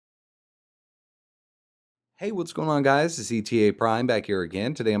Hey, what's going on, guys? It's ETA Prime back here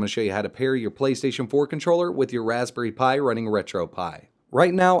again. Today I'm going to show you how to pair your PlayStation 4 controller with your Raspberry Pi running RetroPie.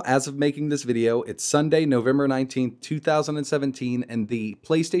 Right now, as of making this video, it's Sunday, November 19th, 2017, and the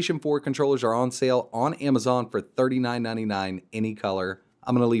PlayStation 4 controllers are on sale on Amazon for $39.99 any color.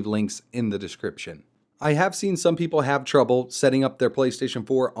 I'm going to leave links in the description. I have seen some people have trouble setting up their PlayStation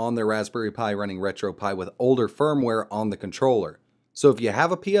 4 on their Raspberry Pi running RetroPie with older firmware on the controller. So if you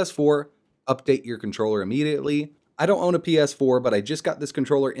have a PS4, update your controller immediately. I don't own a PS4, but I just got this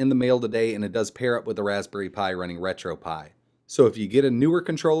controller in the mail today and it does pair up with the Raspberry Pi running RetroPie. So if you get a newer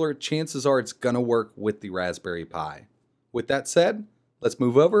controller, chances are it's gonna work with the Raspberry Pi. With that said, let's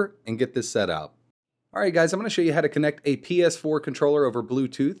move over and get this set up. Alright guys, I'm gonna show you how to connect a PS4 controller over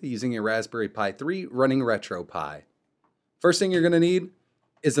Bluetooth using a Raspberry Pi 3 running RetroPie. First thing you're gonna need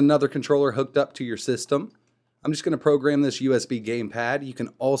is another controller hooked up to your system. I'm just going to program this USB gamepad. You can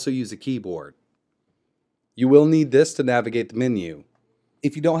also use a keyboard. You will need this to navigate the menu.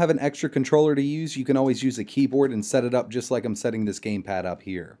 If you don't have an extra controller to use, you can always use a keyboard and set it up just like I'm setting this gamepad up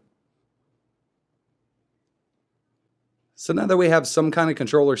here. So now that we have some kind of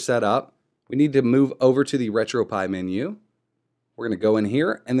controller set up, we need to move over to the RetroPie menu. We're going to go in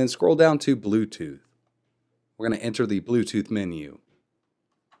here and then scroll down to Bluetooth. We're going to enter the Bluetooth menu.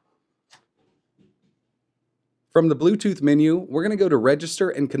 From the Bluetooth menu, we're going to go to Register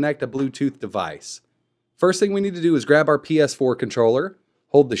and connect a Bluetooth device. First thing we need to do is grab our PS4 controller,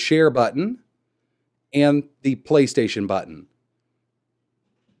 hold the Share button, and the PlayStation button.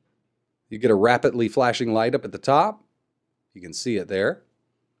 You get a rapidly flashing light up at the top. You can see it there.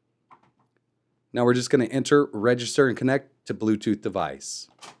 Now we're just going to enter Register and connect to Bluetooth device.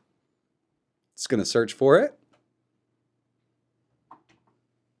 It's going to search for it.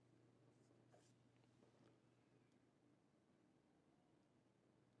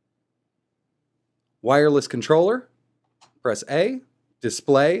 Wireless controller, press A,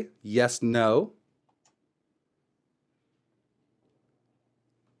 display, yes, no.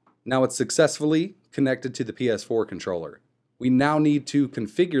 Now it's successfully connected to the PS4 controller. We now need to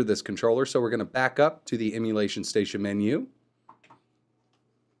configure this controller, so we're going to back up to the emulation station menu.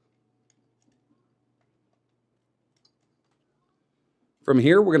 From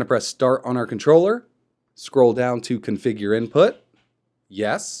here, we're going to press start on our controller, scroll down to configure input,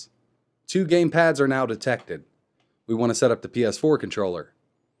 yes. 2 gamepads are now detected. We want to set up the PS4 controller.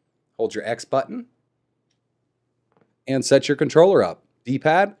 Hold your X button and set your controller up.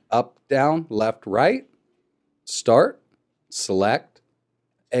 D-pad, up, down, left, right. Start, select,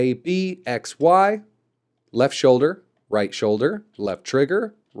 A, B, X, Y, left shoulder, left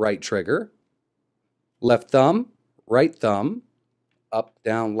trigger, right trigger, left thumb, up,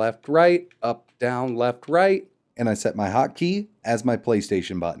 down, left, right, and I set my hotkey as my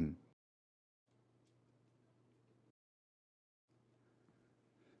PlayStation button.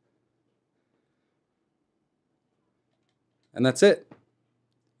 And that's it.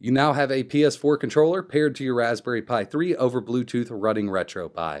 You now have a PS4 controller paired to your Raspberry Pi 3 over Bluetooth running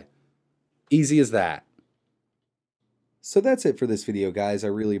RetroPie. Easy as that. So that's it for this video, guys. I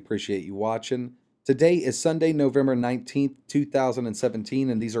really appreciate you watching. Today is Sunday, November 19th, 2017,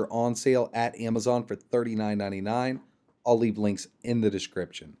 and these are on sale at Amazon for $39.99. I'll leave links in the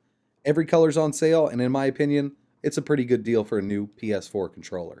description. Every color's on sale, and in my opinion, it's a pretty good deal for a new PS4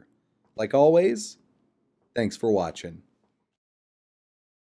 controller. Like always, thanks for watching.